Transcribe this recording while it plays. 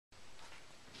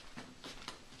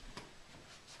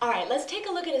All right, let's take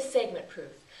a look at a segment proof.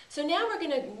 So now we're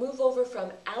going to move over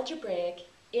from algebraic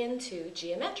into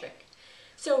geometric.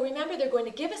 So remember, they're going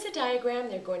to give us a diagram,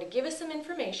 they're going to give us some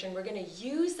information, we're going to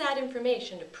use that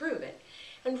information to prove it.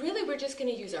 And really we're just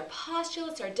going to use our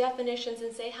postulates, our definitions,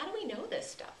 and say, how do we know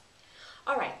this stuff?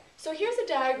 All right, so here's a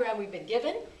diagram we've been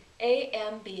given, A,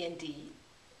 M, B, and D.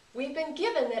 We've been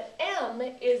given that M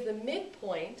is the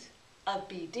midpoint of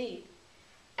BD,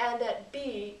 and that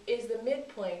B is the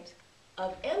midpoint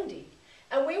of MD.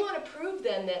 And we want to prove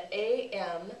then that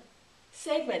AM,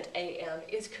 segment AM,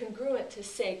 is congruent to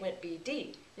segment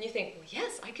BD. And you think, well,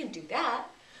 yes, I can do that.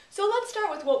 So let's start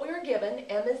with what we were given.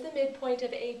 M is the midpoint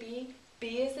of AB, B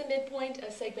is the midpoint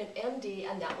of segment MD,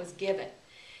 and that was given.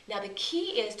 Now the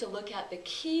key is to look at the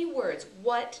key words.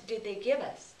 What did they give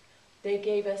us? They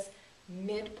gave us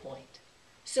midpoint.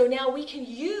 So now we can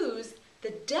use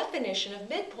the definition of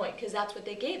midpoint because that's what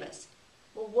they gave us.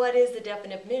 Well, what is the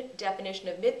definition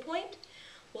of midpoint?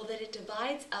 Well, that it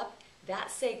divides up that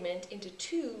segment into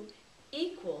two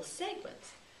equal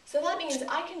segments. So that means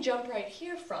I can jump right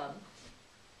here from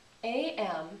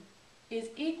AM is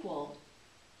equal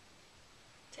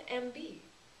to MB,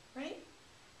 right?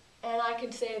 And I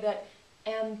can say that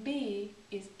MB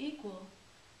is equal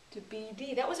to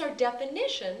BD. That was our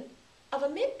definition of a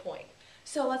midpoint.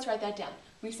 So let's write that down.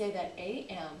 We say that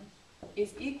AM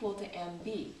is equal to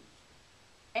MB.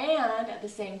 And at the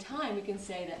same time, we can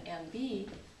say that MB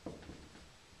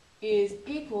is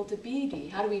equal to BD.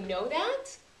 How do we know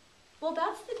that? Well,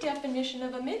 that's the definition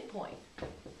of a midpoint.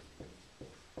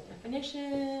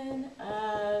 Definition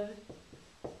of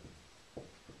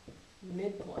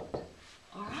midpoint.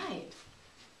 All right.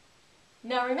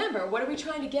 Now remember, what are we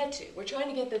trying to get to? We're trying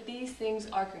to get that these things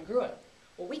are congruent.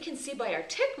 Well, we can see by our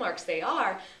tick marks they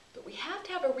are, but we have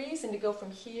to have a reason to go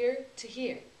from here to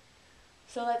here.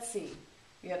 So let's see.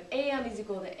 We have AM is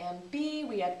equal to MB.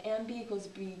 We have MB equals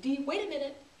BD. Wait a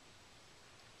minute.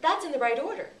 That's in the right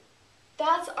order.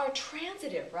 That's our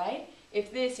transitive, right?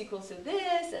 If this equals to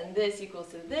this, and this equals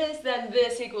to this, then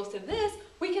this equals to this,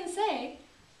 we can say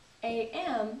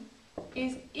AM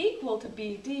is equal to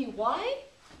BD. Why?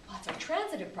 Well, it's our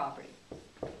transitive property.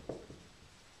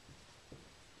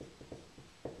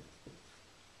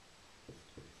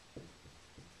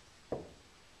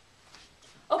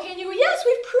 Okay, and you go, yes,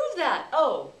 we've proved that.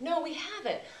 Oh, no, we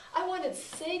haven't. I wanted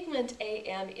segment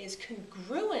AM is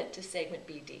congruent to segment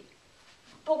BD.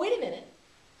 But wait a minute.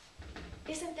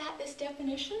 Isn't that this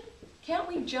definition? Can't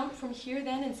we jump from here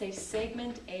then and say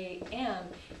segment AM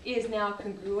is now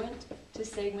congruent to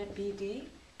segment BD?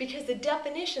 Because the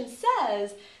definition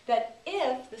says that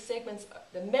if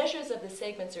the measures of the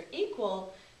segments are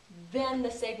equal, then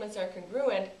the segments are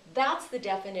congruent. That's the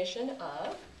definition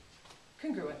of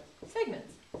congruent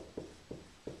segments.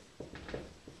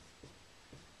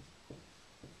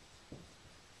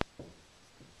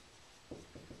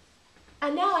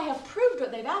 And now I have proved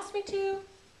what they've asked me to.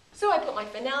 So I put my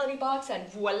finality box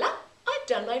and voila, I've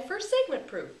done my first segment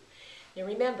proof. Now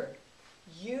remember,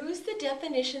 use the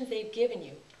definitions they've given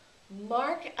you.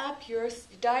 Mark up your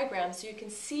diagram so you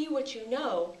can see what you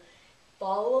know.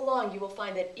 Follow along. You will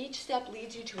find that each step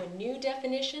leads you to a new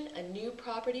definition, a new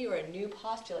property, or a new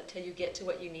postulate till you get to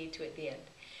what you need to at the end.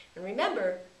 And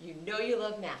remember, you know you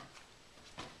love math.